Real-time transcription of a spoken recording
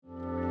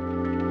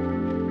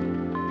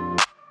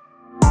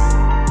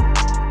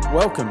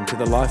Welcome to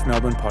the Life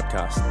Melbourne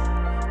podcast.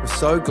 We're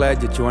so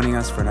glad you're joining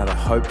us for another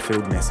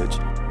hope-filled message.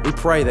 We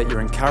pray that you're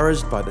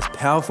encouraged by this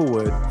powerful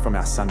word from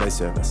our Sunday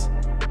service.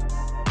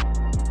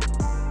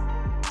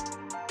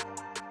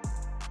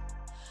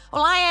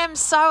 Well, I am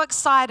so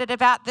excited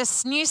about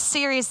this new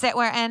series that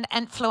we're in,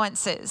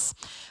 Influencers,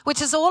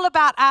 which is all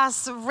about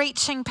us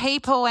reaching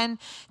people. And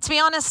to be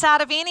honest,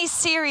 out of any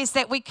series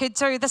that we could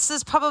do, this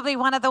is probably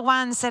one of the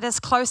ones that is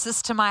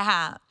closest to my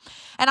heart.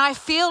 And I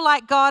feel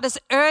like God is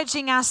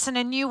urging us in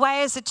a new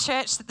way as a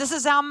church that this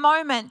is our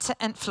moment to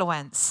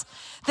influence.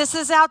 This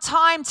is our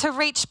time to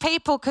reach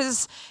people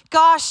because,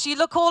 gosh, you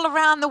look all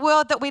around the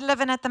world that we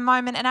live in at the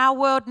moment and our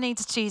world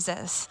needs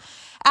Jesus.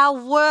 Our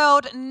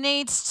world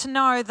needs to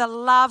know the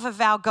love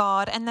of our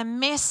God and the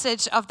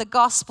message of the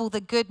gospel,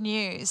 the good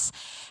news.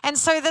 And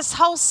so this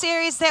whole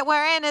series that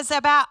we're in is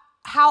about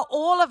how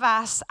all of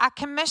us are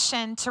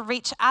commissioned to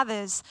reach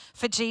others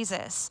for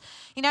Jesus.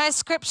 You know,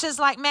 scriptures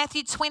like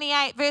Matthew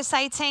 28 verse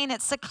 18,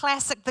 it's a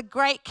classic, the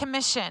Great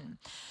Commission.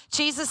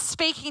 Jesus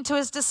speaking to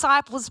his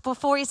disciples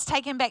before he's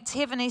taken back to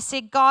heaven, he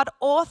said, God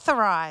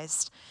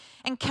authorized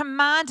and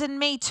commanded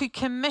me to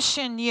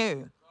commission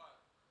you.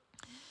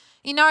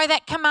 You know,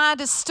 that command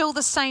is still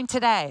the same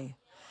today,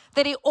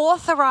 that he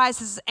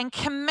authorizes and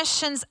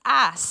commissions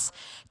us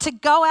to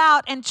go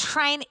out and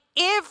train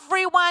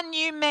everyone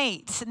you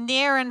meet,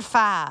 near and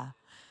far.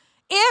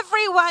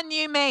 Everyone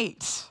you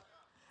meet.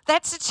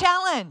 That's a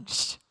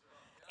challenge.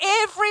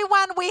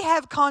 Everyone we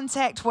have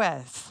contact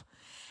with,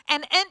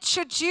 and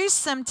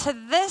introduce them to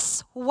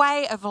this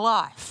way of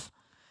life.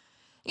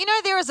 You know,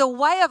 there is a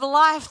way of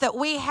life that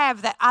we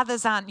have that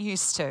others aren't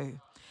used to.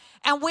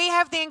 And we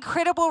have the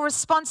incredible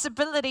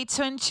responsibility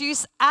to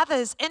introduce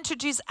others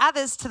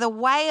to the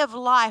way of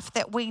life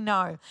that we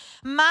know,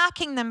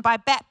 marking them by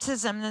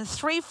baptism in the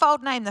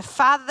threefold name, the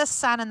Father, the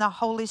Son, and the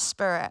Holy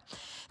Spirit.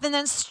 Then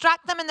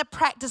instruct them in the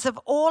practice of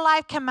all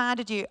I've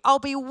commanded you. I'll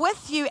be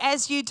with you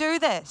as you do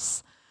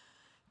this,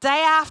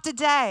 day after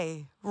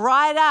day,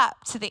 right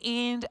up to the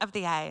end of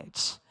the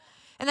age.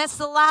 And that's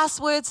the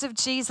last words of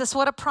Jesus.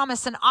 What a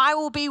promise. And I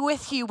will be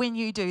with you when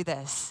you do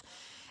this.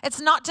 It's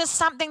not just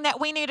something that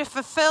we need to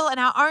fulfill in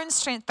our own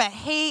strength, but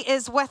he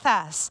is with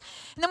us.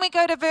 And then we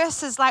go to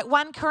verses like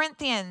 1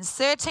 Corinthians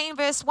 13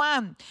 verse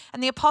 1.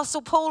 And the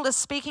Apostle Paul is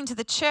speaking to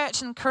the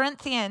church in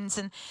Corinthians.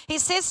 And he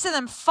says to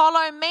them,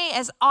 follow me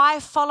as I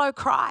follow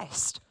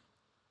Christ.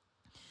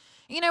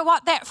 You know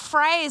what? That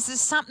phrase is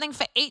something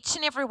for each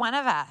and every one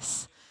of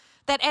us.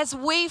 That as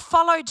we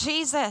follow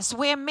Jesus,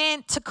 we're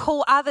meant to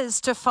call others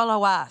to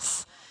follow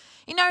us.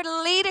 You know,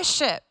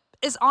 leadership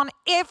is on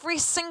every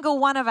single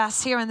one of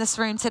us here in this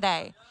room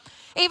today.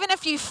 Even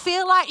if you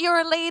feel like you're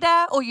a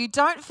leader or you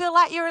don't feel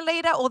like you're a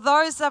leader, or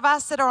those of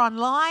us that are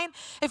online,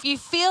 if you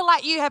feel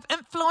like you have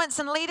influence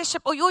and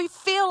leadership, or you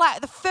feel like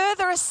the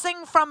furthest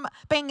thing from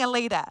being a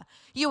leader,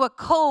 you are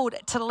called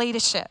to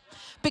leadership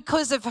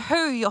because of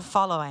who you're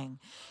following.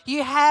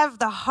 You have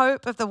the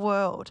hope of the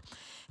world.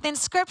 Then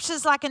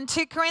scriptures like in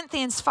 2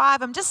 Corinthians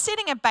 5, I'm just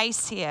setting a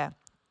base here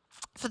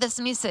for this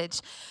message.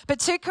 But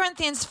 2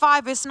 Corinthians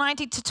 5 verse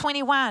 19 to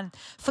 21,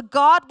 for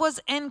God was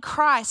in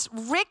Christ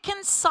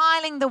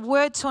reconciling the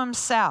world to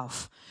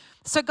himself.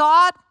 So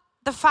God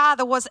the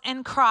Father was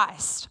in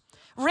Christ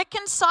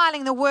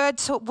reconciling the world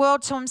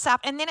to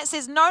himself. And then it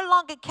says no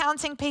longer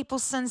counting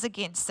people's sins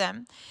against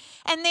them.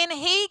 And then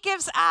he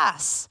gives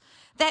us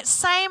that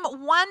same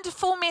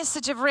wonderful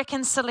message of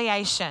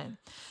reconciliation.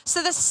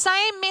 So the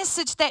same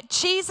message that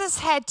Jesus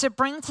had to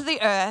bring to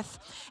the earth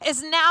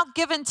is now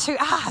given to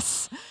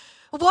us.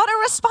 What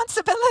a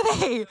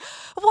responsibility.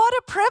 What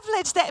a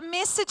privilege, that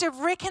message of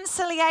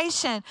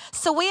reconciliation.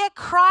 So we are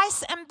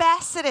Christ's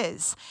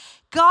ambassadors.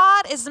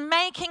 God is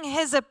making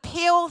his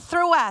appeal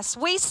through us.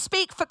 We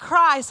speak for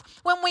Christ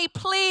when we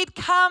plead,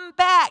 come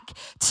back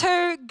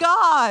to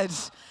God.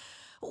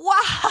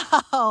 Wow.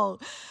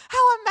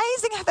 How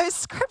amazing are those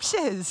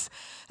scriptures?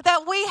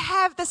 That we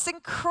have this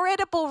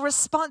incredible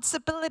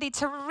responsibility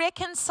to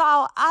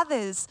reconcile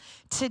others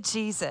to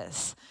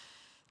Jesus.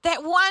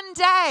 That one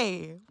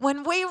day,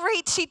 when we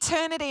reach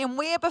eternity and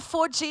we're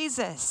before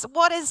Jesus,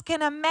 what is going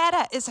to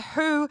matter is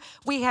who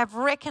we have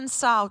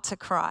reconciled to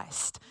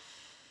Christ.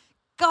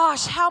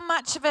 Gosh, how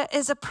much of it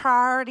is a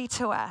priority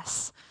to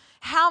us?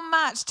 How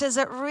much does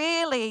it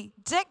really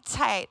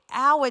dictate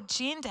our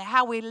agenda,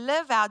 how we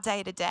live our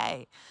day to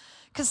day?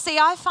 Because see,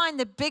 I find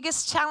the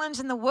biggest challenge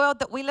in the world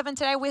that we live in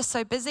today, we're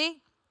so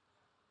busy.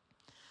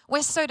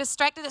 We're so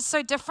distracted. It's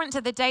so different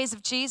to the days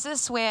of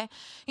Jesus where,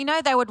 you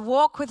know, they would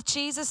walk with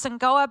Jesus and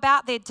go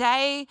about their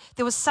day.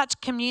 There was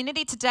such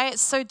community. Today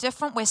it's so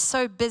different. We're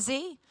so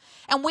busy.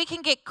 And we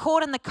can get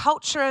caught in the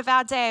culture of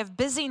our day of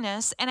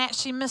busyness and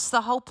actually miss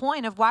the whole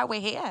point of why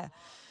we're here.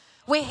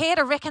 We're here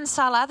to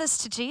reconcile others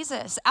to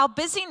Jesus. Our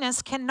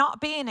busyness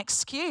cannot be an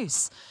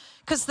excuse.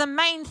 Because the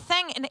main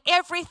thing in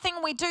everything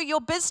we do, your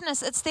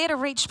business, it's there to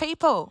reach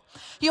people.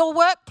 Your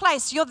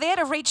workplace, you're there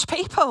to reach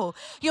people.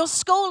 Your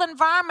school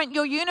environment,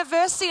 your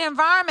university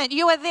environment,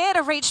 you are there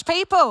to reach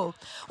people.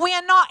 We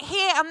are not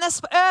here on this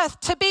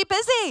earth to be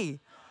busy.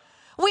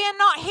 We are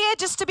not here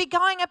just to be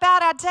going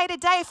about our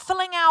day-to-day,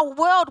 filling our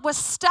world with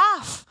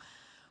stuff.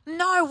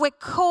 No, we're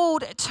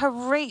called to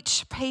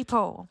reach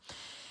people.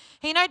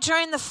 You know,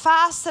 during the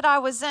fast that I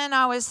was in,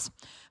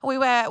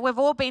 we've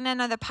all been in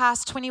the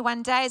past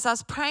 21 days. I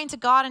was praying to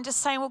God and just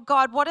saying, well,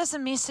 God, what is the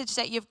message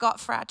that you've got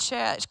for our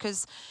church?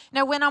 Because, you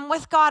know, when I'm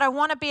with God, I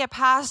want to be a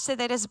pastor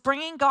that is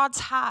bringing God's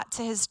heart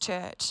to his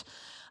church.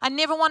 I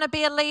never want to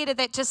be a leader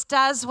that just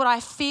does what I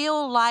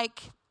feel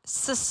like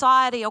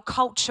society or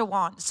culture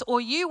wants, or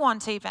you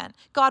want even.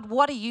 God,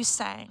 what are you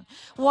saying?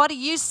 What are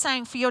you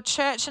saying for your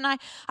church? And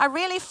I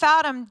really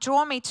felt him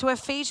draw me to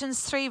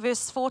Ephesians 3,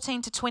 verse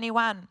 14 to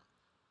 21.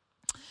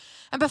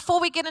 And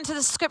before we get into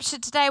the scripture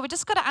today, we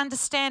just got to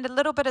understand a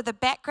little bit of the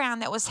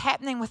background that was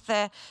happening with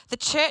the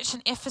church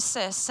in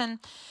Ephesus. And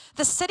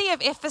the city of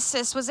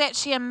Ephesus was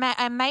actually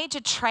a major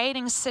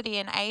trading city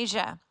in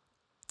Asia.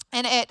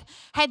 And it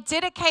had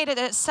dedicated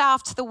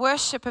itself to the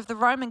worship of the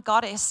Roman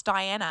goddess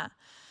Diana.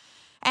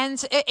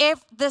 And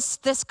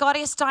this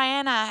goddess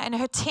Diana and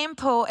her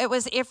temple, it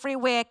was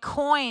everywhere.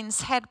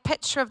 Coins had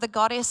picture of the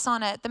goddess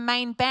on it. The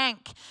main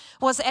bank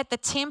was at the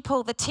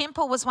temple. The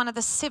temple was one of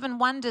the 7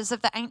 wonders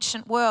of the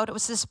ancient world. It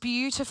was this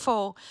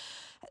beautiful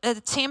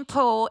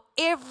temple.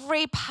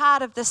 Every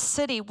part of the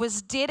city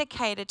was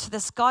dedicated to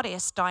this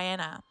goddess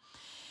Diana.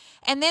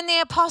 And then the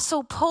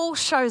Apostle Paul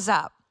shows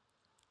up.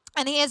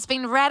 And he has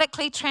been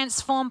radically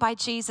transformed by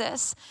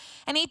Jesus.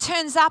 And he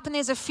turns up and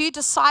there's a few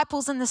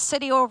disciples in the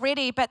city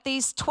already, but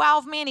these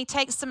 12 men, he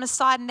takes them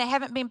aside and they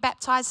haven't been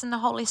baptized in the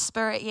Holy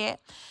Spirit yet.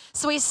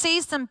 So he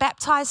sees them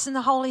baptized in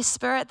the Holy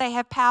Spirit. They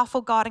have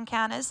powerful God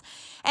encounters.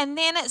 And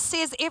then it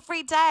says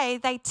every day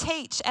they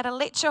teach at a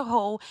lecture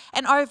hall,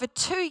 and over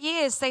 2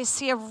 years they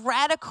see a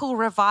radical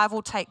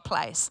revival take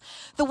place.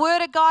 The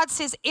Word of God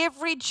says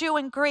every Jew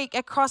and Greek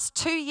across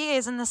 2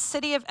 years in the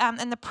city of,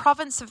 in the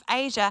province of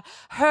Asia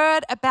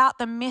heard about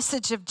the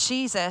message of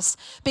Jesus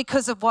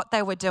because of what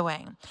they were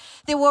doing.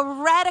 There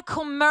were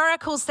radical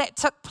miracles that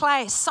took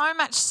place, so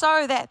much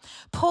so that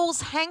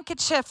Paul's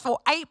handkerchief or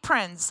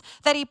aprons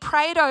that he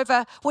prayed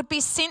over would be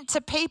sent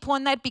to people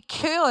and they'd be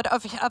cured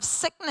of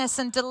sickness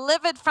and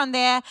delivered from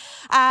their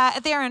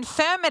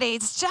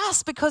infirmities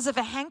just because of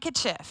a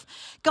handkerchief.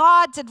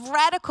 God did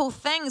radical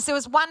things. There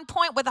was one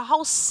point where the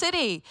whole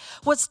city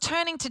was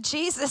turning to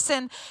Jesus,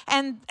 and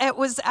it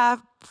was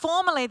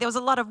formerly there was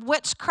a lot of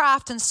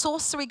witchcraft and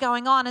sorcery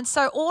going on, and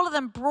so all of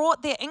them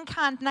brought their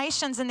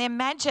incarnations and their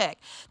magic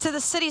to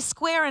the city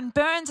square and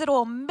burned it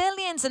all.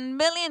 Millions and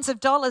millions of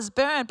dollars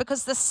burned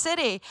because the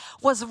city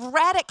was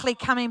radically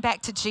coming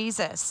back to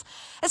Jesus.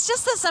 It's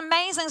just this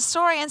amazing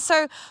story. And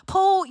so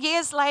Paul,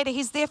 years later,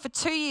 he's there for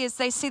 2 years.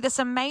 They see this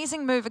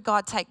amazing move of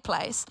God take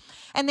place.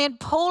 And then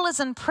Paul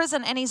is in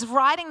prison and he's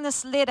writing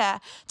this letter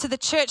to the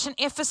church in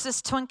Ephesus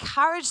to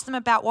encourage them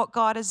about what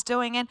God is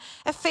doing. And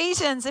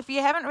Ephesians, if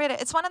you haven't read it,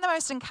 it's one of the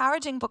most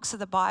encouraging books of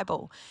the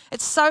Bible.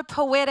 It's so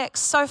poetic,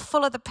 so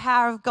full of the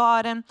power of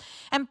God. And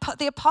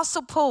the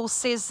Apostle Paul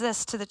says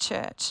this to the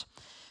church: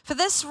 "For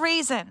this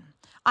reason,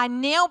 I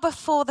kneel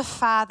before the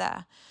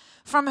Father,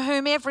 from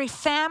whom every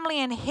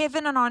family in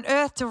heaven and on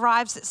earth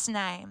derives its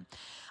name.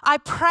 I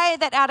pray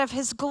that out of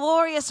his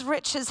glorious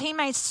riches he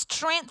may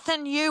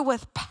strengthen you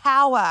with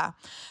power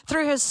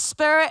through his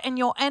Spirit in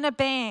your inner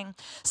being,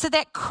 so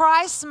that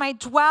Christ may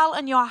dwell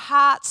in your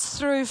hearts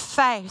through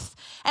faith.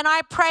 And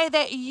I pray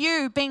that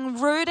you, being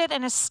rooted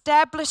and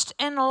established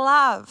in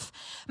love,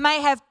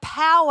 may have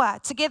power,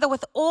 together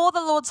with all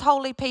the Lord's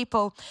holy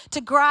people, to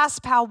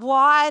grasp how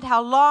wide,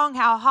 how long,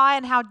 how high,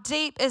 and how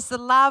deep is the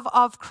love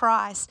of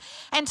Christ,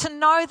 and to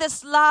know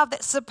this love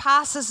that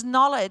surpasses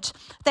knowledge,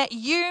 that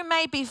you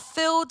may be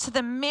filled to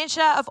the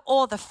measure of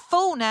all the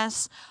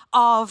fullness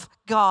of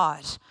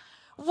God."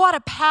 What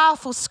a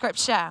powerful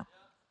scripture.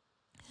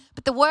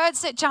 But the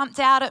words that jumped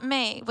out at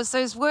me was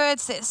those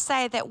words that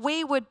say that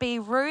we would be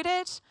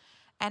rooted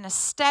and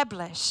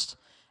established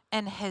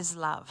in his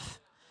love.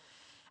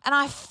 And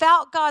I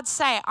felt God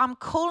say, I'm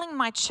calling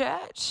my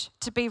church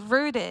to be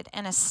rooted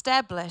and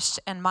established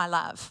in my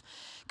love.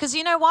 Because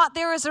you know what?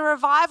 There is a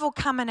revival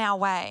coming our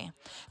way.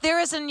 There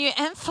is a new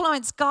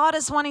influence God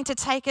is wanting to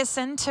take us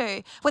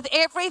into. With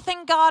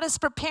everything God is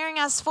preparing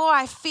us for,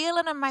 I feel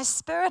it in my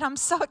spirit. I'm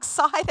so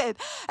excited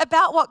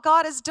about what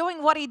God is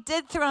doing, what he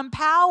did through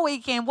Empower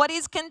Weekend, what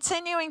he's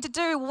continuing to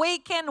do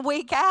week in,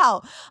 week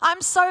out. I'm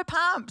so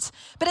pumped.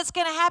 But it's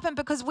going to happen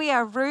because we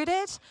are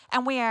rooted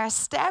and we are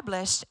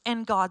established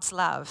in God's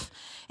love.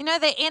 You know,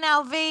 the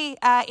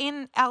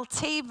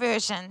NLT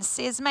version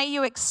says, "May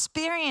you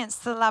experience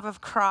the love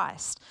of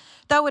Christ,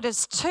 though it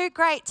is too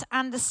great to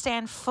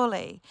understand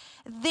fully.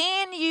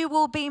 Then you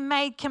will be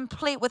made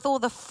complete with all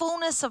the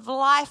fullness of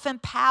life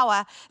and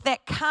power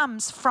that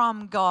comes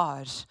from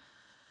God."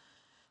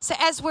 So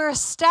as we're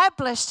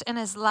established in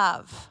his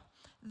love,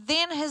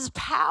 then his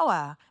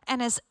power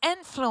and his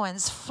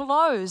influence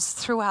flows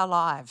through our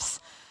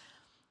lives.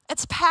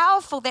 It's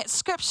powerful that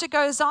scripture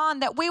goes on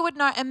that we would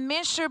know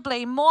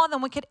immeasurably more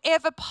than we could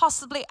ever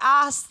possibly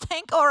ask,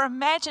 think, or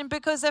imagine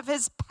because of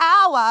his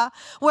power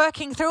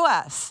working through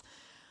us.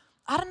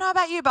 I don't know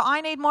about you, but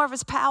I need more of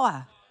his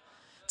power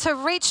To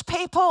reach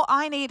people,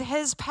 I need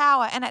His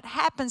power. And it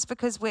happens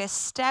because we're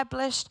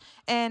established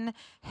in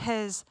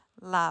His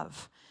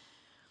love.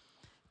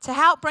 To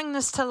help bring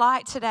this to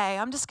light today,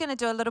 I'm just going to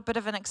do a little bit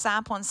of an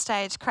example on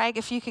stage. Craig,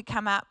 if you could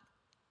come up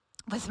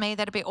with me,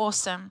 that'd be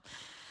awesome.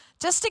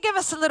 Just to give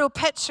us a little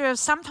picture of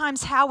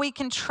sometimes how we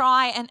can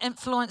try and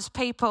influence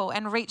people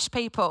and reach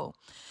people.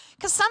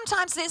 Because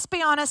sometimes, let's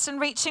be honest, in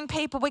reaching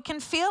people, we can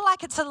feel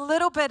like it's a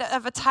little bit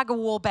of a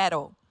tug-of-war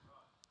battle.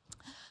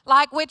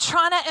 Like we're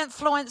trying to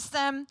influence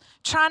them,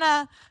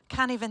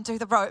 can't even do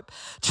the rope,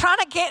 trying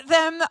to get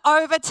them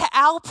over to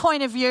our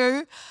point of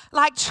view,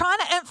 like trying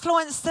to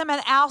influence them in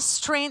our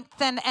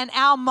strength and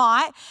our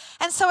might.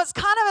 And so it's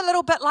kind of a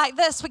little bit like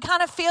this. We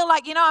kind of feel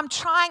like, I'm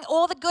trying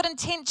all the good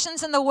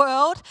intentions in the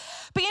world.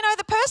 But,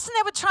 the person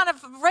that we're trying to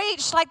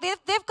reach, like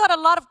they've got a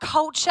lot of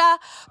culture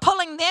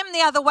pulling them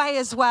the other way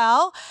as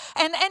well.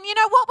 And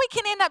what we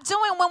can end up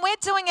doing when we're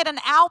doing it in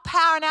our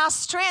power and our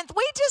strength,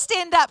 we just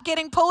end up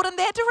getting pulled in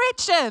their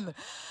direction.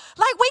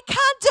 Like we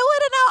can't do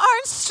it in our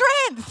own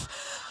strength.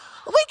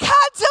 We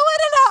can't do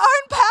it in our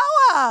own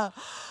power.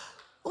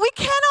 We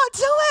cannot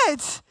do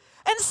it.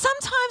 And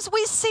sometimes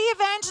we see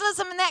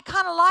evangelism in that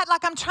kind of light,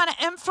 like I'm trying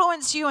to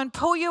influence you and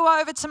pull you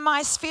over to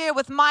my sphere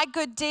with my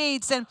good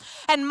deeds and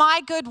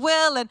my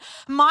goodwill and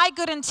my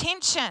good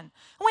intention.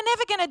 We're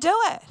never going to do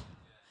it.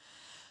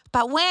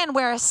 But when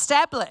we're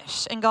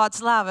established in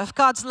God's love, if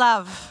God's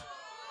love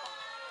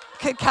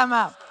could come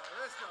up.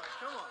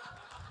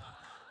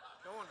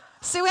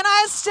 See, when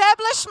I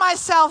establish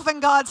myself in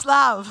God's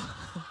love,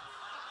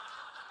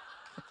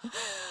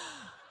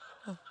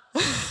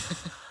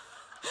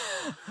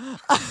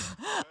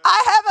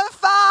 I have a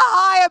far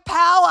higher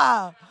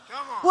power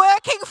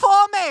working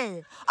for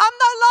me. I'm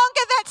no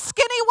longer that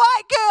skinny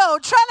white girl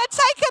trying to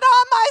take it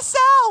on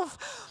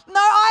myself. No,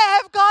 I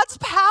have God's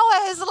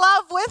power, His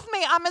love with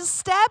me. I'm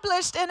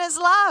established in His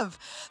love.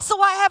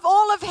 So I have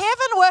all of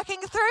heaven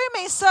working through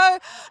me. So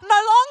no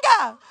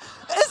longer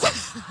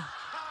is...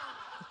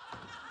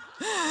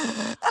 And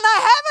I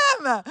have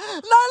Him.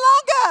 No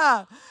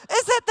longer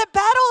is it the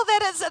battle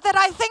that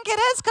I think it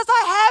is, because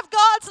I have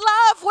God's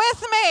love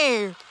with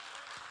me.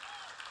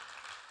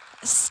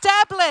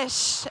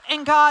 Established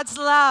in God's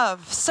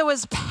love, so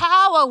His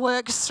power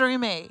works through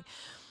me.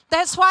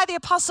 That's why the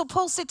Apostle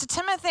Paul said to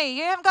Timothy,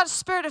 you haven't got a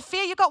spirit of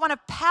fear, you've got one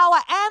of power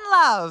and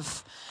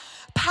love.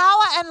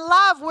 Power and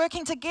love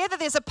working together,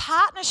 there's a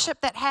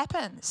partnership that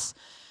happens.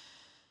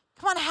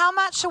 Come on, how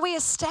much are we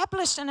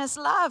established in His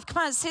love?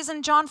 Come on, it says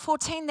in John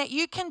 14 that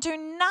you can do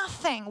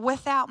nothing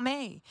without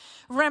me.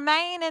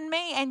 Remain in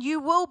me and you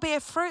will bear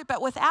fruit, but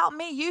without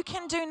me, you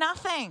can do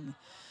nothing.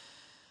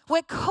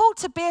 We're called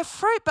to bear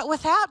fruit, but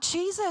without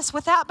Jesus,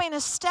 without being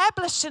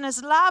established in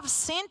His love,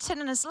 centered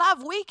in His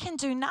love, we can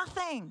do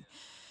nothing.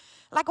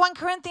 Like 1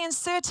 Corinthians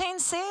 13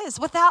 says,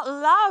 without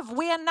love,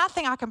 we are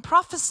nothing. I can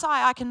prophesy,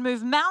 I can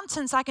move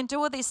mountains, I can do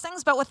all these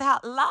things, but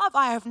without love,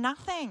 I have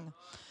nothing.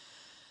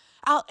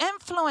 Our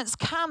influence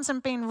comes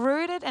in being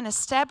rooted and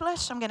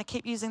established. I'm going to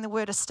keep using the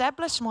word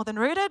established more than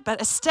rooted,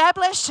 but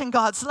established in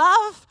God's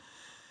love.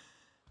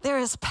 There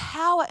is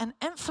power and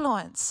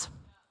influence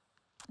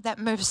that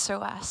moves through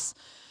us.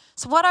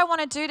 So what I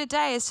want to do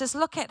today is just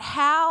look at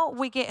how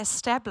we get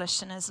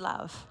established in His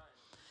love.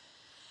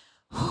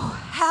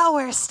 How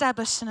we're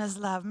established in His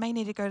love. May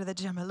need to go to the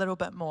gym a little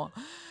bit more.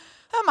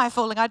 How am I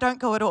falling? I don't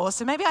go at all.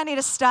 So maybe I need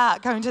to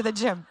start going to the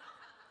gym.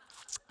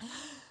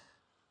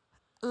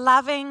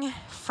 Loving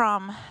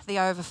from the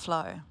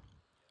overflow.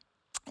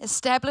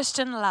 Established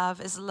in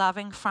love is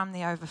loving from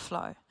the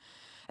overflow.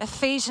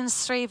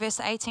 Ephesians 3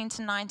 verse 18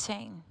 to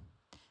 19.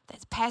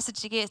 That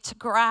passage again, to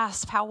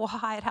grasp how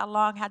wide, how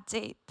long, how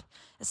deep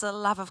is the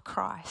love of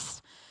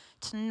Christ.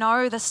 To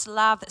know this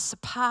love that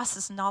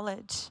surpasses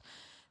knowledge,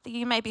 that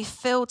you may be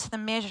filled to the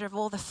measure of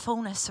all the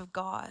fullness of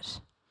God.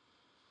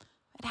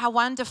 And how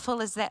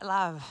wonderful is that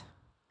love?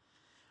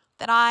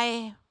 That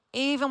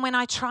even when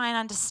I try and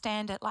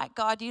understand it, like,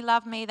 God, you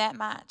love me that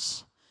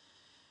much,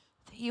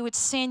 that you would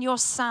send your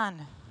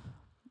Son,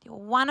 your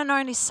one and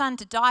only Son,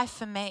 to die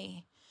for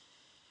me.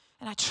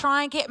 And I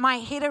try and get my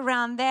head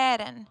around that.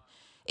 And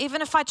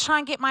even if I try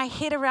and get my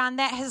head around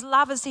that, His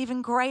love is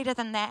even greater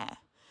than that.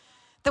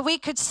 That we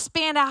could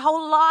spend our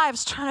whole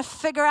lives trying to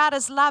figure out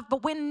His love,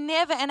 but we're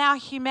never in our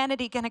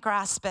humanity going to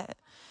grasp it.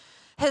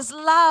 His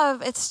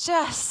love, it's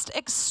just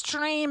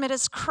extreme, it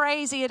is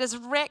crazy, it is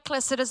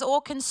reckless, it is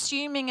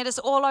all-consuming, it is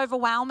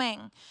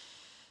all-overwhelming.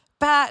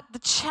 But the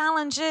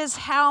challenge is,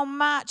 how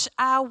much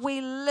are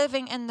we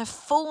living in the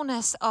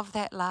fullness of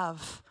that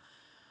love?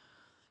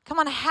 Come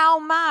on, how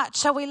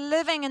much are we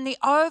living in the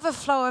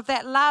overflow of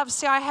that love?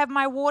 See, I have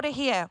my water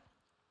here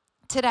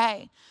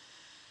today.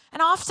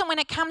 And often when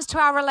it comes to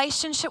our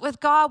relationship with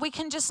God, we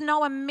can just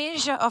know a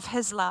measure of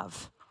His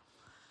love.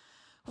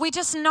 We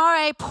just know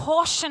a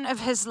portion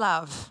of His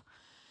love.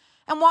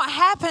 And what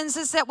happens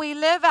is that we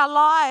live our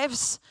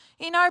lives,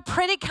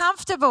 pretty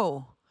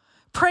comfortable,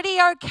 pretty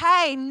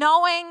okay,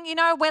 knowing,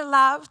 we're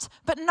loved,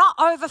 but not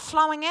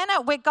overflowing in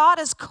it, where God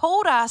has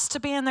called us to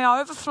be in the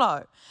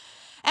overflow.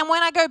 And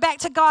when I go back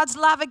to God's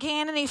love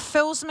again and he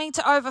fills me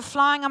to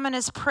overflowing, I'm in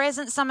his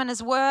presence, I'm in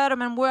his word,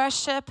 I'm in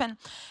worship. And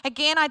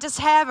again, I just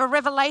have a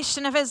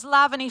revelation of his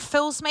love and he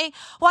fills me.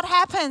 What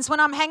happens when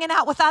I'm hanging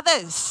out with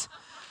others?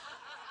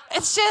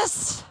 It's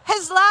just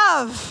his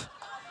love.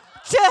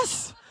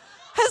 Just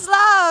his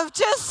love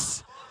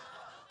just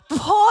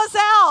pours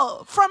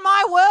out from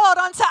my world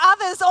onto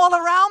others all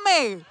around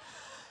me.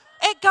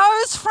 It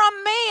goes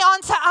from me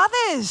onto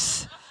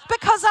others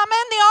because I'm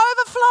in the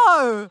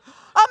overflow.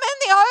 I'm in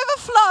the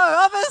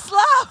overflow of his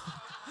love.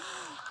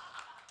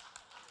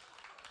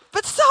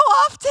 But so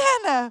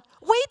often,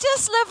 we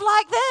just live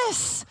like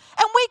this.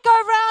 And we go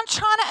around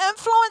trying to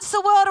influence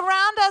the world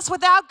around us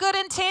with our good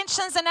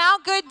intentions and our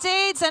good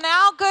deeds and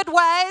our good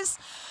ways.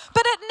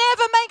 But it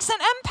never makes an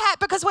impact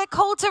because we're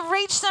called to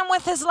reach them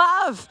with his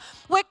love.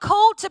 We're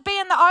called to be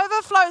in the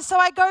overflow. So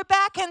I go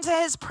back into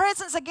his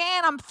presence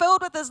again. I'm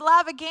filled with his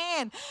love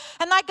again.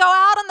 And I go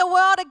out in the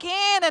world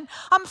again and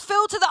I'm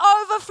filled to the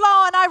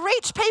overflow and I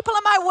reach people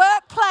in my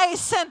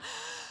workplace and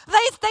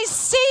they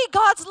see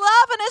God's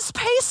love and his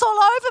peace all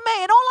over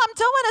me. And all I'm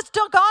doing is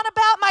going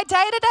about my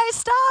day-to-day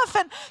stuff.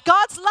 And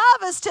God's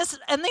love is just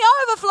in the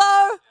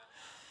overflow.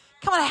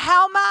 Come on,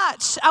 how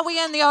much are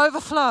we in the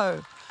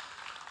overflow?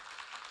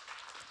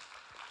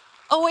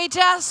 Are we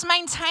just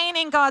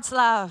maintaining God's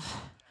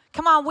love?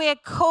 Come on, we're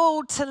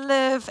called to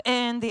live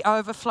in the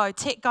overflow.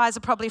 Tech guys are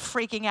probably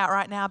freaking out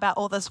right now about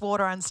all this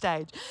water on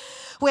stage.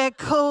 We're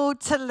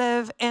called to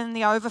live in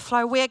the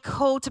overflow. We're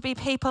called to be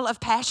people of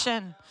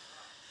passion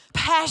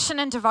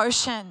and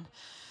devotion.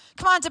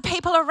 Come on, do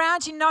people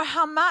around you know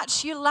how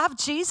much you love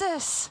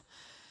Jesus?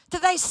 Do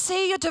they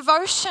see your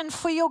devotion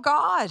for your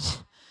God?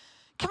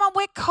 Come on,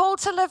 we're called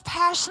to live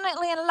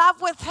passionately in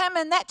love with him,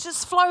 and that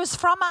just flows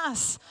from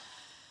us.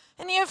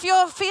 And if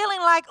you're feeling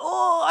like,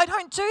 oh, I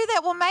don't do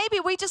that, well, maybe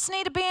we just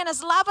need to be in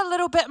his love a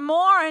little bit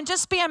more and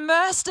just be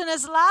immersed in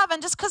his love.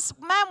 And just because,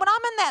 man, when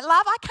I'm in that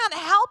love, I can't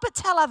help but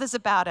tell others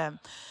about him.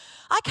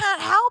 I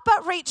can't help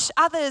but reach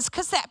others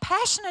because that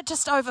passion, it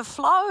just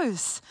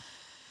overflows.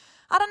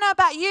 I don't know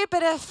about you,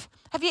 but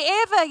have you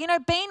ever,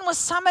 been with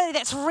somebody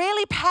that's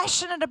really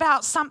passionate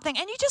about something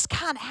and you just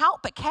can't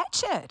help but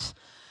catch it?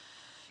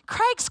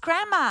 Craig's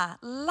grandma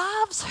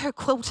loves her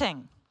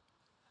quilting,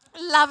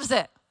 loves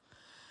it.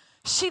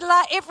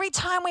 Every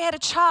time we had a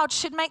child,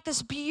 she'd make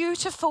this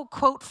beautiful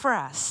quilt for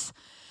us.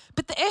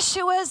 But the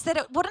issue is that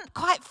it wouldn't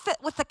quite fit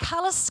with the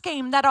color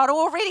scheme that I'd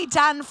already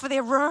done for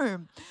their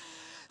room.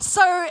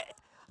 So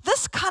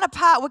this kind of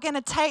part we're going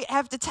to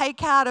have to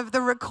take out of the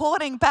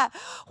recording, but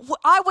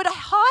I would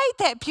hide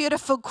that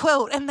beautiful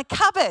quilt in the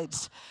cupboard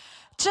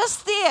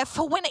just there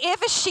for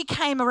whenever she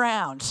came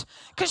around,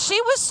 because she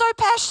was so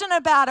passionate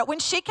about it. When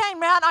she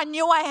came around, I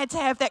knew I had to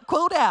have that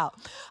quilt out.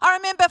 I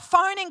remember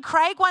phoning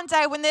Craig one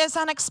day when there's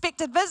an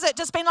unexpected visit,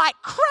 just being like,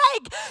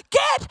 Craig,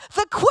 get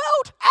the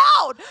quilt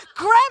out.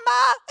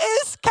 Grandma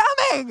is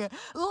coming. Lay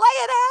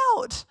it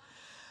out.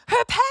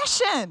 Her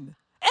passion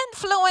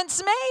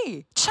influenced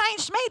me,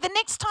 changed me. The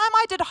next time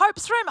I did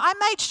Hope's room, I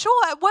made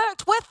sure it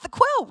worked with the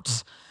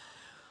quilt.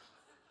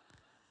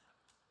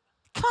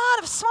 Come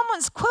on, if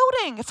someone's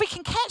quilting, if we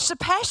can catch the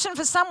passion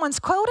for someone's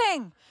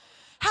quilting,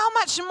 how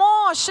much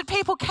more should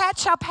people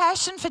catch our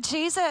passion for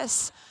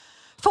Jesus,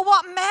 for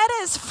what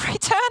matters for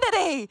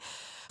eternity,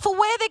 for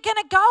where they're going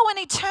to go in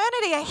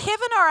eternity, a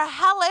heaven or a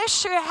hell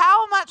issue?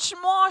 How much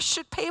more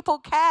should people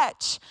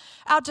catch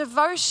our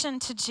devotion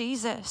to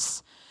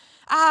Jesus?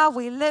 Are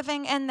we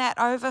living in that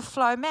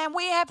overflow? Man,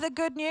 we have the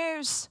good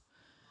news.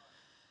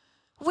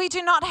 We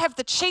do not have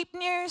the cheap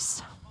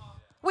news.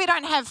 We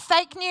don't have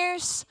fake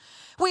news.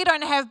 We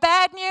don't have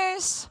bad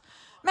news.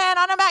 Man,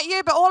 I don't know about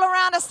you, but all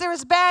around us there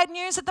is bad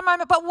news at the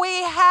moment, but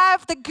we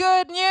have the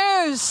good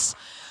news.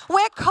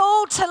 We're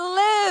called to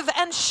live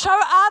and show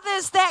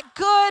others that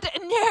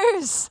good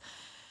news.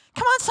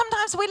 Come on,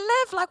 sometimes we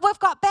live like we've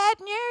got bad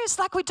news,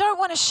 like we don't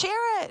want to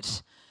share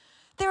it.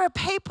 There are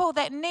people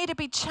that need to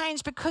be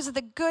changed because of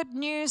the good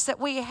news that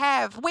we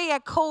have. We are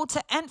called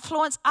to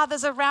influence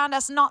others around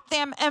us, not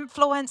them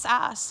influence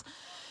us.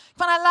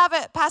 But I love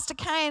it. Pastor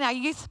Kane, our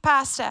youth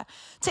pastor,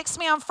 texted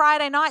me on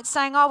Friday night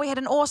saying, we had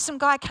an awesome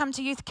guy come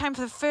to youth, came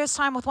for the first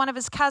time with one of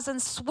his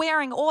cousins,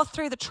 swearing all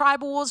through the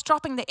tribal wars,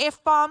 dropping the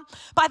F-bomb.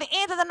 By the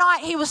end of the night,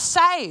 he was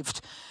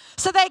saved.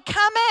 So they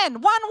come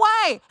in one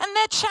way and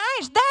they're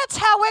changed. That's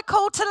how we're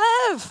called to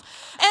live,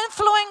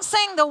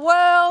 influencing the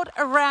world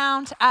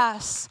around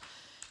us.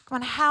 Come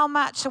on, how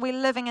much are we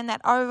living in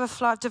that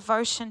overflow of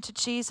devotion to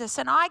Jesus?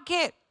 And I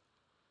get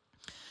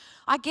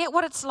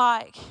what it's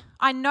like.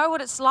 I know what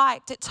it's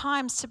like at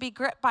times to be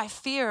gripped by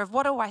fear of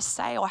what do I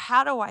say or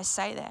how do I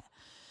say that.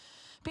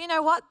 But you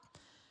know what?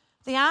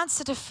 The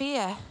answer to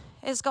fear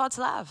is God's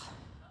love.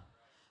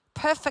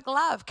 Perfect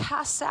love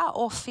casts out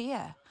all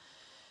fear.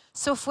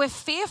 So if we're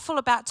fearful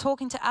about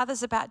talking to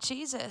others about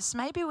Jesus,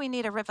 maybe we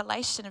need a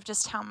revelation of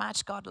just how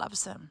much God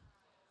loves them.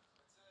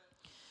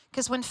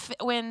 Because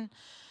when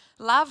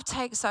love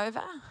takes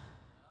over,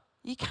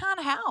 you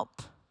can't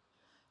help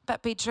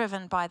but be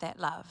driven by that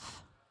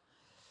love.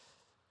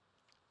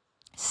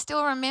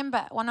 Still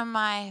remember one of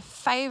my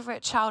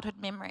favorite childhood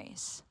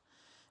memories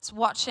is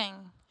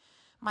watching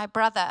my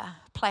brother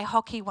play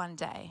hockey one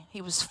day.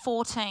 He was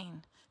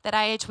 14, that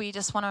age where you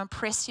just want to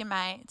impress your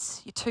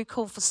mates. You're too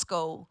cool for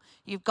school.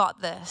 You've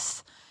got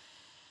this.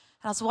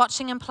 And I was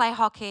watching him play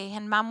hockey,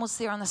 and Mum was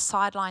there on the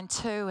sideline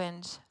too.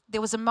 And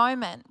there was a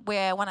moment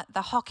where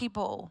the hockey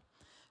ball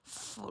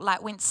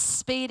went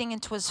speeding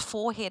into his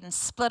forehead and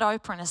split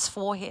open his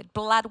forehead.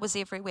 Blood was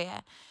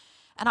everywhere.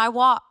 And I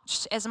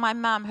watched as my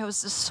mum, who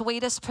was the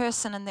sweetest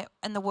person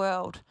in the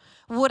world,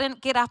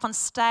 wouldn't get up on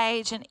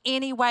stage in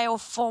any way or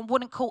form,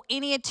 wouldn't call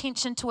any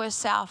attention to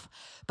herself.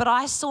 But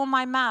I saw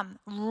my mum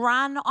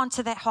run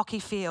onto that hockey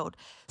field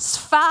as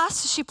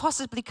fast as she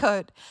possibly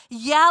could,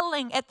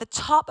 yelling at the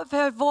top of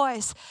her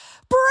voice,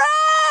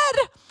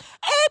 "Brad,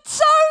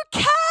 it's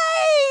okay!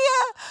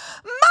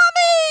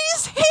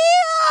 Mummy's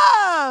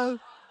here!"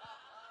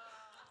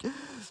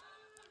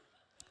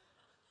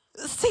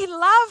 See,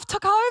 love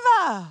took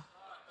over.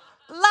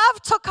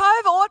 Love took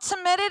over all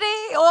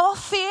timidity, all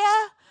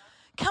fear.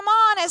 Come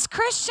on, as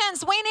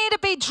Christians, we need to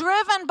be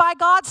driven by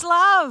God's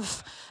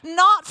love,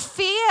 not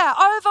fear,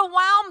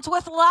 overwhelmed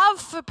with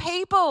love for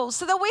people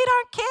so that we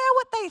don't care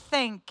what they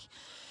think,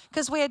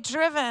 because we're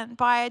driven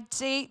by a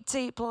deep,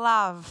 deep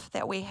love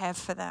that we have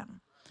for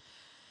them.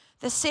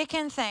 The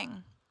second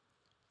thing,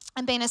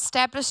 and being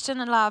established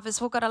in love,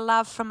 is we've got a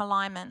love from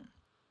alignment.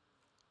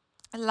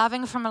 A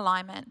loving from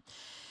alignment.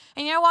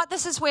 And you know what?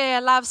 This is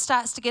where love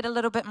starts to get a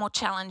little bit more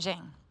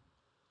challenging.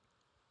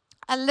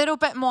 A little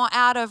bit more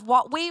out of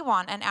what we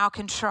want and our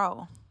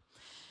control.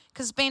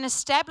 Because being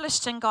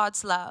established in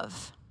God's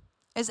love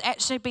is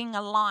actually being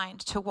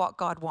aligned to what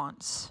God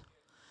wants.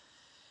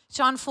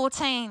 John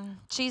 14,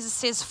 Jesus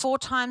says 4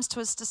 times to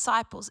his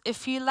disciples,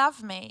 "If you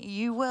love me,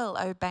 you will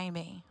obey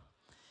me."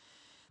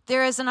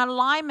 There is an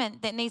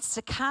alignment that needs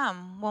to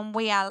come when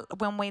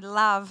we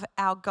love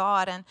our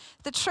God. And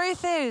the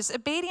truth is,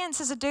 obedience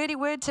is a dirty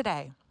word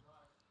today.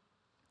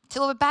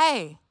 To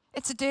obey,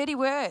 it's a dirty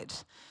word.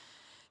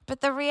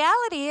 But the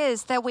reality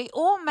is that we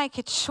all make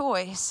a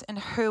choice in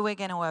who we're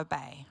going to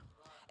obey.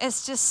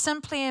 It's just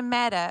simply a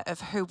matter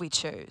of who we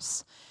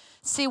choose.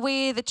 See,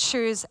 we either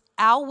choose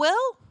our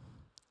will,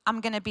 I'm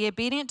going to be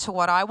obedient to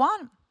what I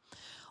want,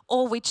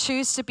 or we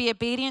choose to be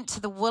obedient to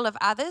the will of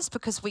others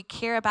because we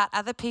care about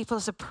other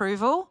people's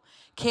approval,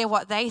 care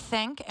what they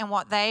think and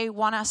what they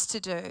want us to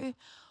do,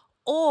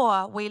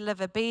 or we live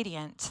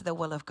obedient to the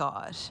will of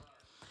God.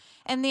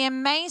 And the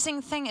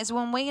amazing thing is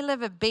when we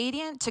live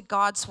obedient to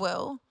God's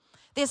will,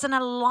 there's an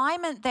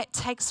alignment that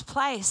takes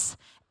place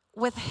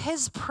with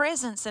His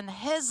presence and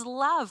His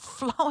love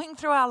flowing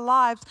through our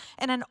lives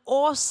in an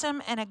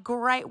awesome and a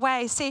great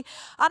way. See,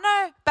 I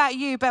know about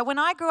you, but when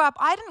I grew up,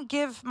 I didn't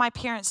give my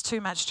parents too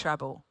much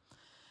trouble.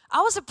 I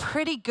was a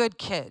pretty good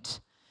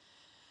kid.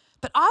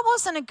 But I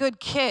wasn't a good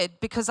kid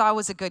because I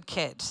was a good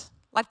kid.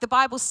 Like the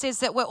Bible says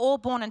that we're all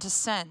born into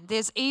sin.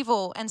 There's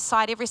evil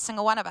inside every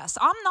single one of us.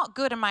 I'm not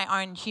good in my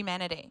own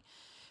humanity.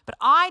 But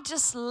I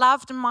just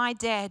loved my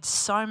dad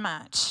so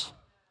much.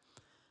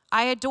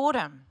 I adored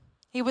him.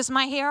 He was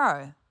my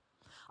hero.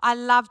 I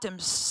loved him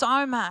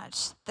so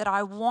much that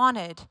I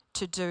wanted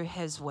to do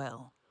his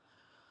will.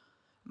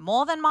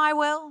 More than my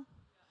will,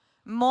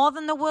 more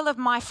than the will of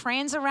my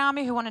friends around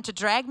me who wanted to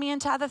drag me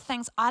into other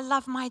things. I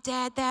loved my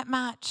dad that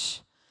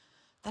much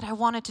that I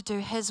wanted to do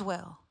his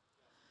will.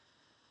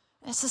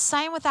 It's the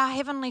same with our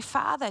Heavenly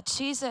Father,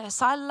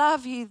 Jesus. I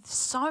love you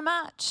so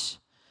much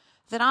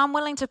that I'm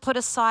willing to put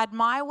aside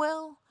my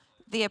will,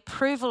 the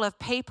approval of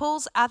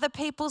other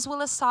people's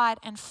will aside,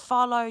 and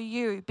follow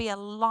you, be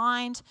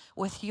aligned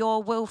with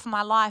your will for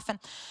my life. And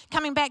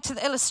coming back to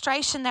the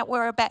illustration that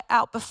we're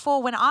about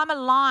before, when I'm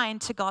aligned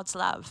to God's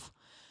love,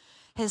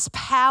 His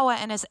power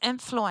and His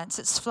influence,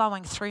 it's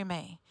flowing through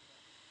me.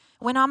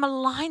 When I'm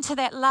aligned to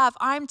that love,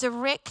 I'm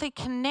directly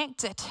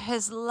connected to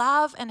His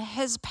love and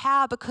His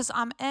power because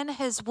I'm in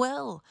His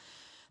will.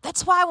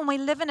 That's why when we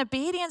live in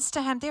obedience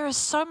to Him, there is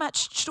so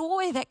much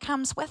joy that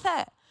comes with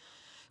it.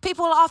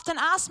 People often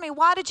ask me,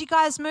 why did you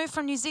guys move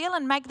from New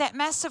Zealand, make that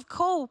massive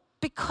call?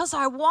 Because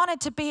I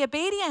wanted to be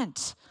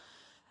obedient.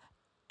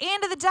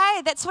 End of the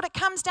day, that's what it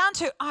comes down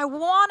to. I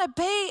want to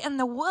be in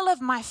the will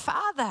of my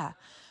Father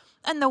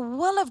and the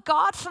will of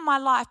God for my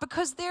life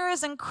because there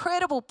is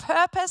incredible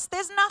purpose.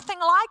 There's nothing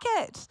like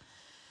it.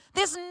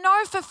 There's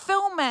no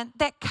fulfillment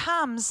that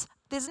comes.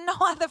 There's no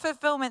other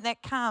fulfillment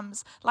that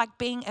comes like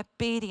being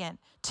obedient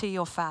to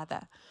your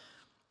Father.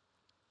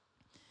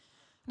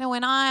 Now,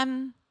 when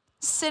I'm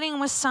sitting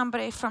with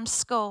somebody from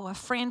school, a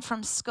friend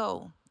from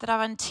school, that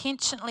I've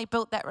intentionally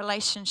built that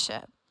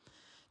relationship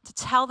to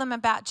tell them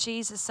about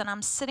Jesus, and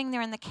I'm sitting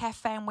there in the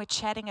cafe and we're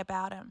chatting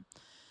about Him.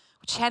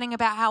 We're chatting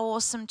about how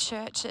awesome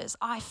church is.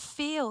 I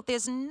feel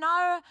there's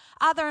no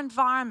other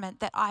environment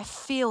that I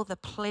feel the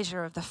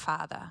pleasure of the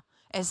Father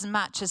as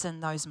much as in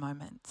those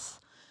moments.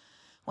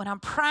 When I'm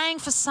praying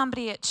for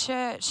somebody at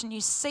church and you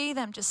see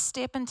them just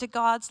step into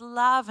God's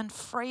love and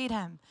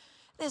freedom,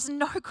 there's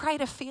no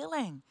greater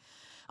feeling.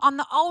 On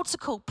the altar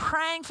call,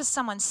 praying for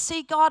someone,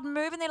 see God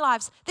move in their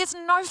lives, there's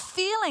no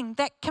feeling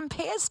that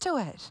compares to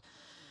it.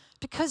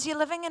 Because you're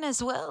living in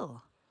his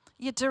will.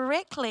 You're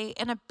directly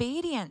in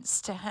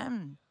obedience to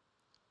him.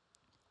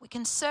 We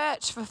can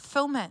search for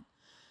fulfillment.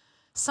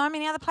 So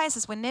many other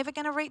places. We're never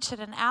going to reach it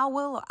in our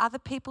will or other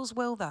people's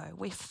will, though.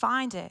 We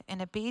find it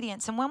in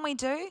obedience. And when we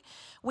do,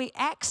 we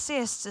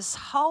access this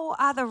whole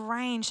other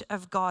range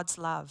of God's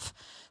love.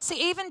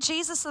 See, even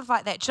Jesus lived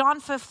like that. John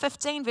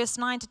 15, verse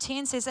 9 to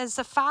 10 says, as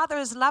the Father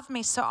has loved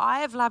me, so I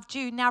have loved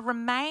you. Now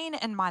remain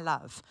in my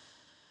love.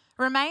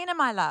 Remain in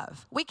my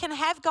love. We can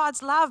have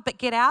God's love, but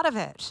get out of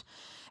it.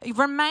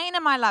 Remain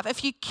in my love.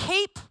 If you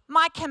keep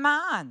my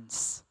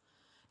commands,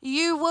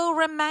 you will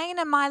remain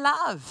in my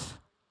love.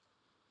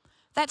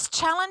 That's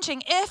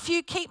challenging. If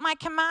you keep my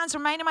commands,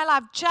 remain in my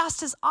love,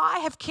 just as I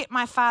have kept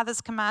my Father's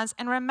commands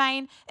and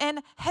remain in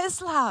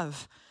his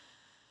love.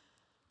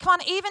 Come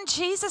on, even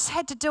Jesus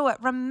had to do it.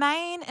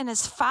 Remain in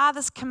his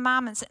Father's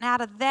commandments, and out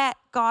of that,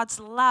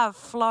 God's love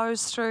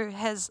flows through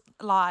his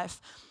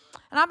life.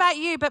 And I don't know about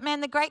you, but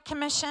man, the Great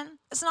Commission,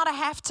 it's not a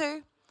have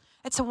to,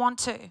 it's a want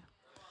to.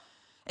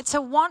 It's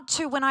a want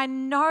to when I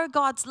know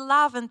God's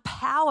love and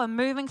power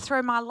moving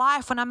through my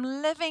life, when I'm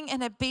living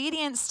in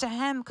obedience to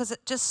him, because it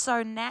just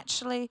so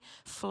naturally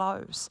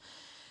flows.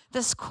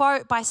 This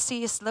quote by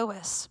C.S.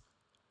 Lewis,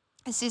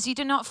 it says, you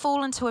do not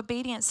fall into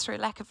obedience through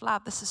lack of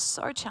love. This is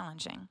so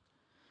challenging.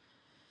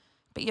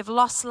 But you've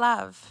lost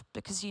love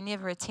because you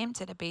never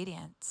attempted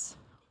obedience.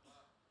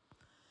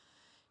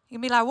 You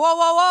can be like, whoa,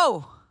 whoa,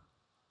 whoa.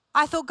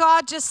 I thought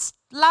God just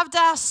loved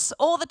us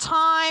all the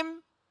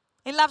time.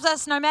 He loves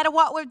us no matter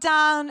what we've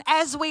done,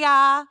 as we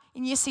are.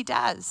 And yes, he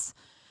does.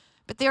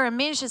 But there are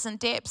measures and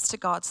depths to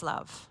God's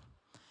love.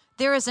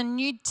 There is a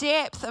new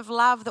depth of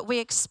love that we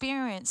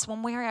experience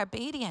when we're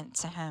obedient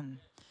to him.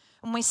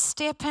 When we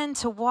step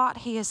into what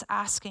he is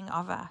asking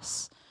of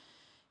us.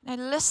 You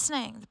know,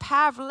 listening, the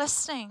power of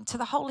listening to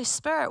the Holy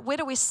Spirit. Where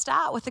do we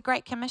start with the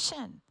Great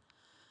Commission?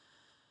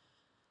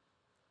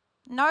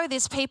 No,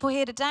 there's people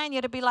here today and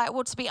you'd be like,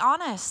 well, to be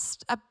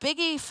honest, a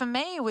biggie for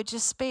me would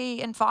just be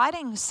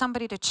inviting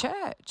somebody to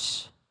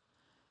church.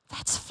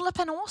 That's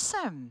flipping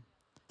awesome.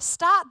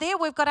 Start there.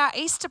 We've got our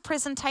Easter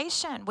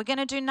presentation. We're going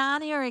to do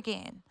Narnia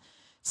again.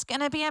 It's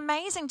going to be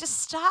amazing. Just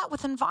start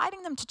with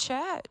inviting them to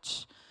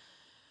church.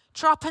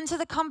 Drop into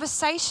the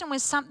conversation where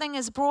something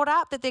is brought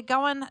up that they're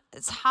going,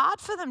 it's hard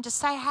for them. Just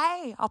say,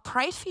 hey, I'll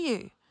pray for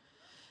you.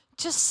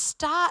 Just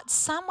start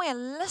somewhere.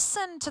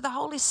 Listen to the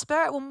Holy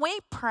Spirit. When we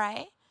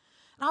pray,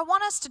 and I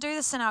want us to do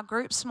this in our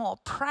groups more,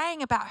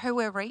 praying about who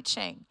we're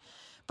reaching.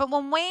 But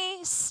when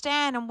we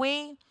stand and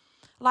we,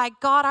 like,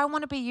 God, I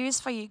want to be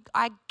used for you,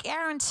 I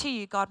guarantee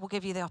you God will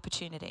give you the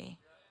opportunity.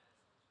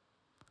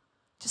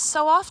 Just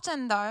so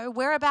often, though,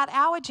 we're about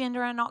our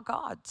agenda and not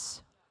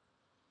God's.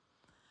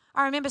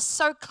 I remember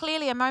so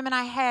clearly a moment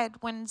I had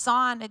when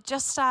Zion had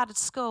just started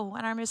school,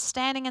 and I remember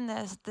standing in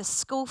the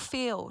school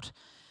field,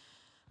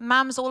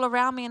 mums all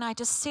around me, and I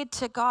just said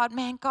to God,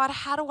 man, God,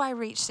 how do I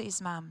reach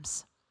these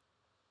mums?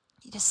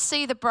 You just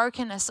see the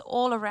brokenness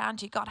all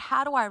around you. God,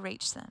 how do I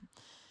reach them?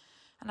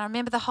 And I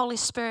remember the Holy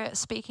Spirit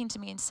speaking to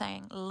me and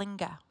saying,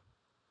 linger.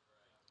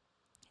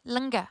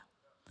 Linger.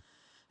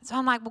 So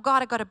I'm like, well,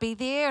 God, I've got to be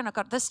there and I've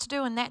got this to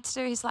do and that to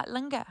do. He's like,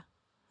 linger.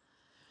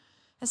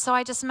 And so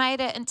I just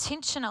made it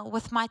intentional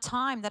with my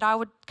time that I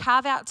would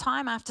carve out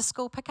time after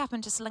school pickup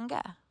and just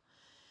linger.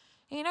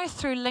 You know,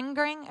 through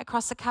lingering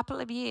across a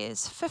couple of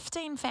years,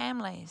 15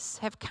 families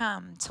have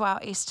come to our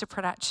Easter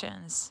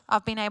productions.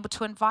 I've been able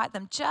to invite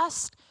them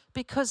just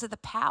because of the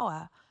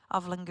power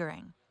of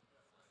lingering.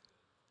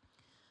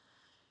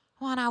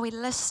 One, are we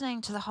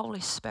listening to the Holy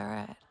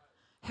Spirit?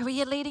 Who are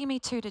you leading me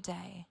to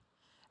today?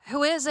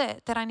 Who is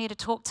it that I need to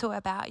talk to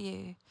about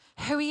you?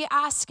 Who are you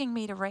asking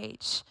me to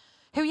reach?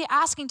 Who are you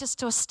asking just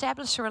to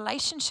establish a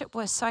relationship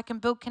with so I can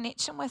build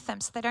connection with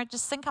them so they don't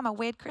just think I'm a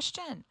weird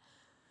Christian?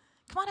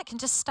 Come on, it can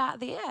just start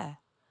there.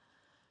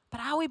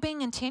 But are we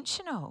being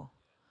intentional?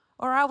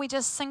 Or are we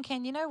just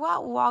thinking, you know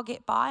what, well, I'll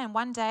get by and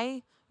one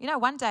day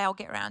I'll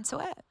get around to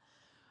it.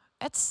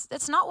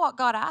 It's not what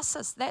God asks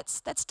us.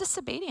 That's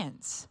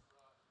disobedience.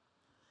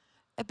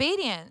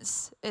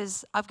 Obedience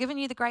is, I've given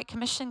you the Great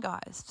Commission,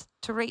 guys,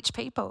 to reach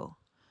people.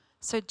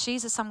 So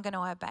Jesus, I'm going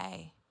to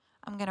obey.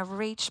 I'm going to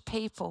reach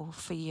people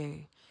for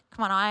you.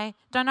 Come on, I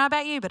don't know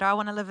about you, but I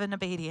want to live in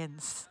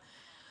obedience.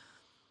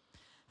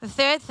 The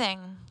third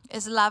thing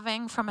is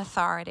loving from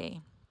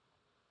authority.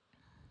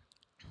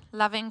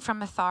 Loving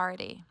from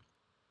authority.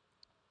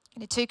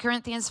 In 2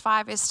 Corinthians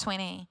 5 verse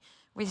 20,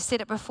 we said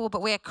it before,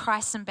 but we are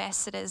Christ's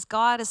ambassadors.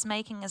 God is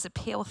making his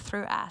appeal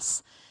through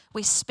us.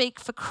 We speak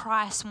for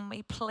Christ when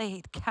we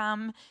plead,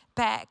 come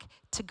back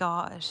to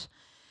God.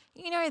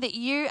 You know that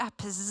you are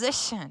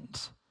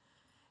positioned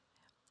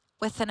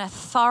with an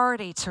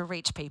authority to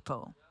reach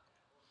people.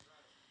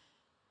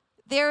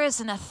 There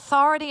is an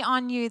authority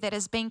on you that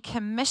has been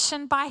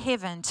commissioned by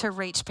heaven to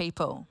reach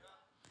people.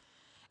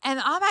 And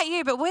I don't know about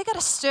you, but we've got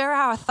to stir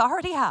our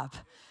authority up.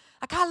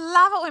 Like, I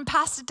love it when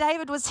Pastor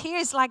David was here.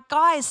 He's like,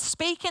 guys,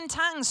 speak in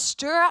tongues,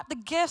 stir up the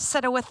gifts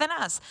that are within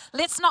us.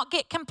 Let's not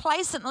get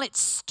complacent.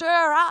 Let's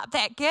stir up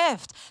that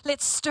gift.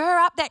 Let's stir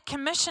up that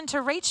commission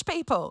to reach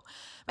people.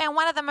 Man,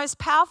 one of the most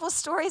powerful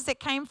stories that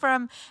came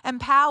from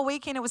Empower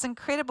Weekend, it was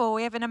incredible.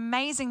 We have an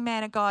amazing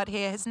man of God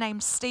here. His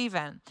name's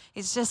Stephen.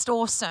 He's just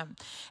awesome.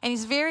 And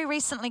he's very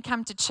recently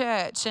come to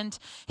church, and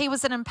he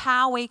was at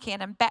Empower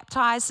Weekend and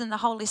baptized in the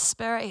Holy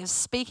Spirit. He was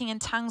speaking in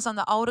tongues on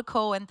the altar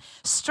call, and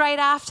straight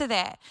after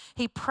that,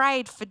 he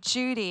prayed for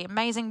Judy,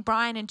 amazing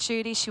Brian and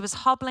Judy. She was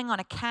hobbling on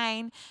a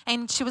cane,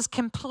 and she was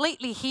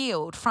completely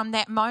healed from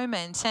that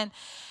moment. And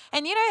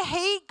you know,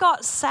 he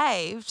got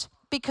saved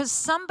because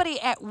somebody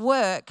at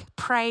work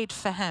prayed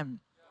for him.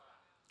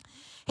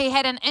 He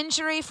had an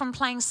injury from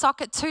playing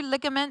soccer, 2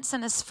 ligaments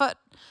in his foot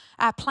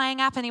playing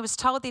up, and he was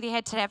told that he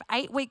had to have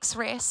 8 weeks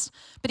rest,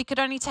 but he could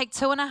only take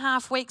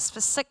 2.5 weeks for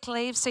sick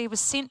leave, so he was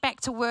sent back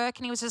to work,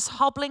 and he was just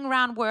hobbling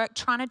around work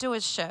trying to do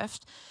his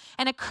shift.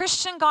 And a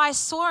Christian guy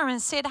saw him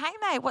and said, "Hey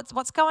mate,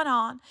 what's going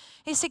on?"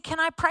 He said, "Can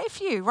I pray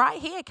for you right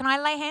here? Can I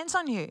lay hands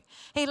on you?"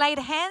 He laid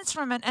hands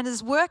from him in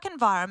his work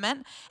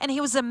environment, and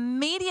he was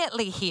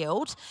immediately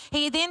healed.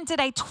 He then did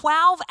a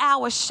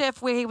 12-hour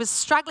shift where he was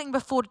struggling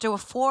before to do a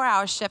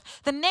 4-hour shift.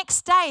 The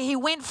next day, he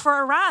went for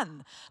a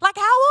run. Like,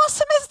 how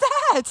awesome is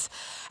that?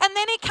 And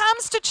then he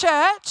comes to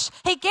church,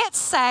 he gets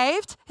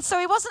saved. So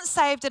he wasn't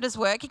saved at his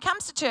work. He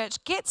comes to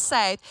church, gets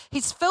saved.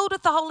 He's filled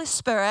with the Holy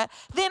Spirit,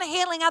 then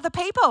healing other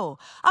people.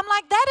 I'm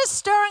like, that is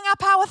stirring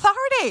up our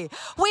authority.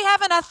 We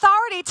have an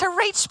authority to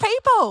reach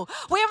people.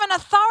 We have an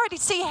authority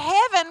to see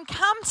heaven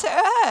come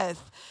to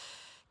earth.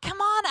 Come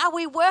on, are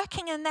we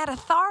working in that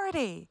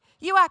authority?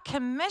 You are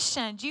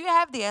commissioned. You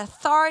have the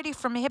authority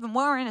from heaven.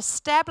 We're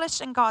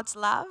established in God's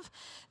love.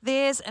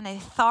 There's an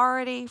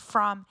authority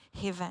from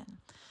heaven.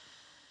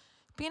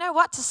 But you know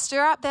what? To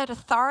stir up that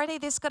authority,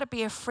 there's got to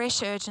be a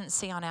fresh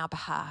urgency on our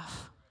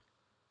behalf.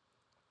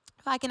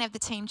 If I can have the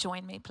team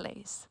join me,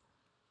 please.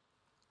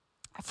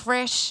 A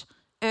fresh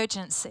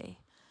urgency.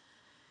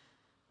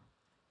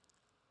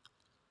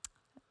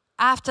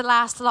 After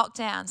last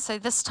lockdown, so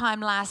this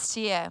time last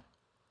year,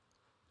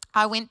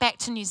 I went back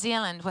to New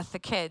Zealand with the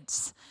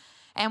kids,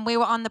 and we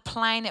were on the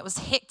plane. It was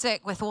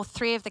hectic with all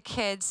 3 of the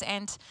kids,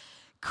 and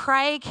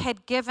Craig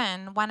had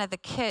given one of the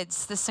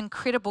kids this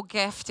incredible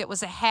gift. It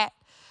was a hat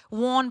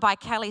worn by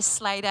Kelly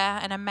Slater,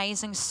 an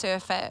amazing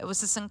surfer. It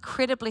was this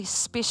incredibly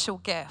special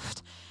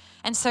gift.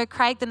 And so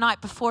Craig, the night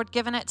before, had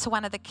given it to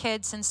one of the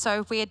kids, and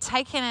so we had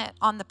taken it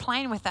on the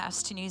plane with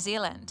us to New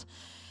Zealand.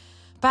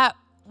 But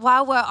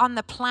while we're on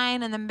the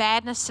plane in the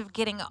madness of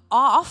getting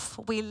off,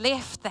 we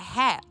left the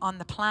hat on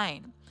the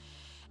plane.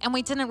 And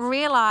we didn't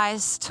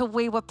realize till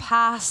we were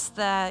past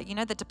the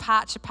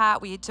departure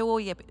part where you do all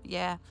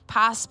your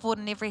passport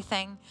and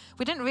everything.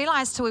 We didn't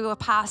realize till we were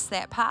past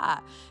that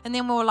part. And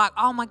then we were like,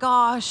 oh my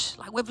gosh,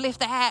 like we've left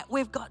the hat.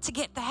 We've got to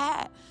get the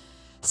hat.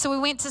 So we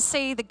went to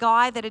see the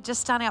guy that had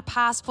just done our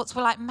passports.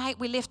 We're like, mate,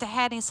 we left a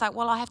hat. And he's like,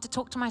 well, I have to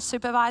talk to my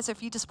supervisor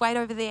if you just wait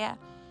over there.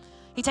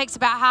 He takes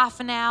about half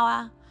an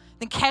hour,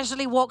 then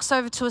casually walks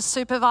over to his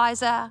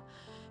supervisor.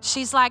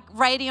 She's like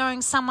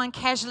radioing someone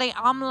casually.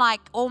 I'm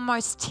like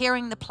almost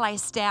tearing the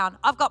place down.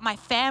 I've got my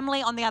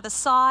family on the other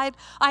side.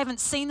 I haven't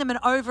seen them in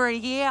over a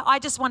year. I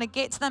just want to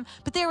get to them,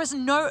 but there is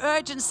no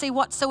urgency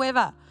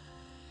whatsoever.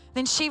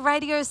 Then she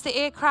radios the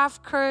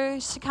aircraft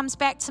crew. She comes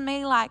back to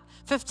me like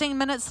 15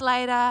 minutes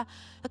later.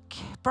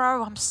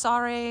 Bro, I'm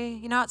sorry.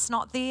 It's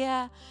not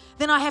there.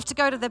 Then I have to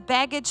go to the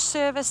baggage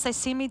service. They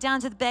send me down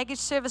to the baggage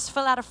service,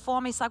 fill out a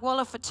form. He's like, well,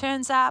 if it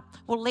turns up,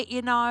 we'll let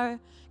you know.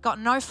 Got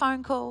no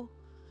phone call.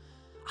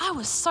 I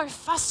was so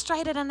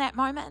frustrated in that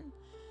moment.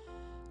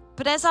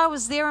 But as I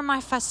was there in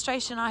my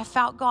frustration, I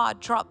felt God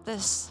drop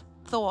this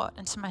thought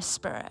into my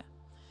spirit.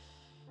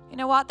 You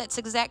know what? That's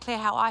exactly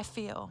how I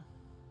feel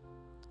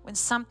when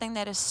something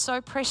that is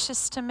so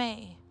precious to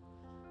me,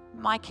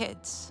 my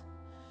kids,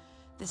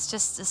 there's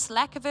just this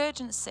lack of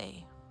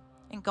urgency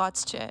in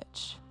God's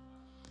church.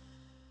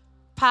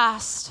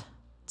 Passed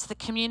to the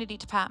community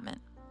department.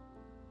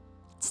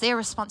 It's their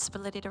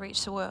responsibility to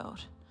reach the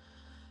world.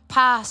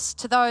 Pass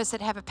to those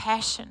that have a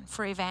passion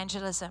for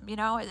evangelism.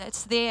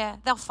 It's there.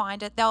 They'll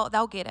find it.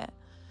 They'll get it.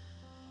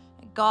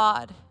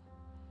 God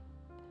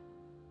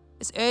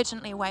is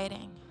urgently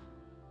waiting.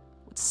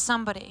 Would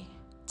somebody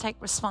take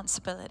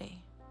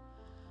responsibility?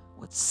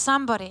 Would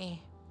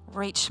somebody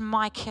reach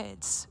my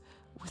kids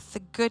with the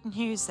good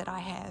news that I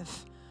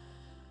have,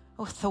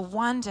 with the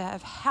wonder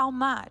of how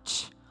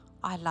much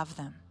I love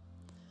them?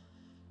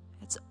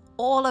 It's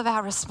all of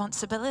our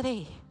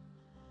responsibility.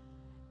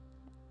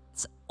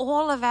 It's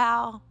all of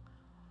our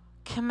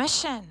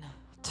commission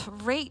to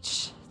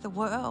reach the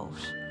world.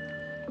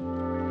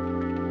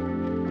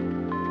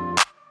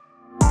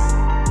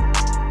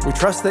 We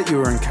trust that you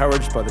are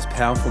encouraged by this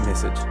powerful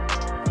message.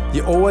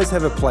 You always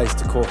have a place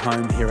to call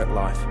home here at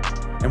Life,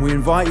 and we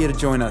invite you to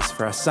join us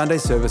for our Sunday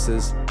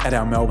services at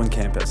our Melbourne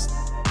campus.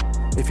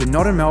 If you're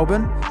not in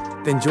Melbourne,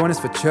 then join us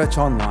for church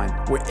online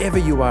wherever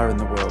you are in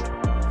the world.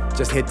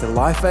 Just head to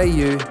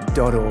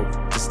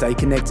lifeau.org to stay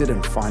connected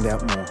and find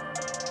out more.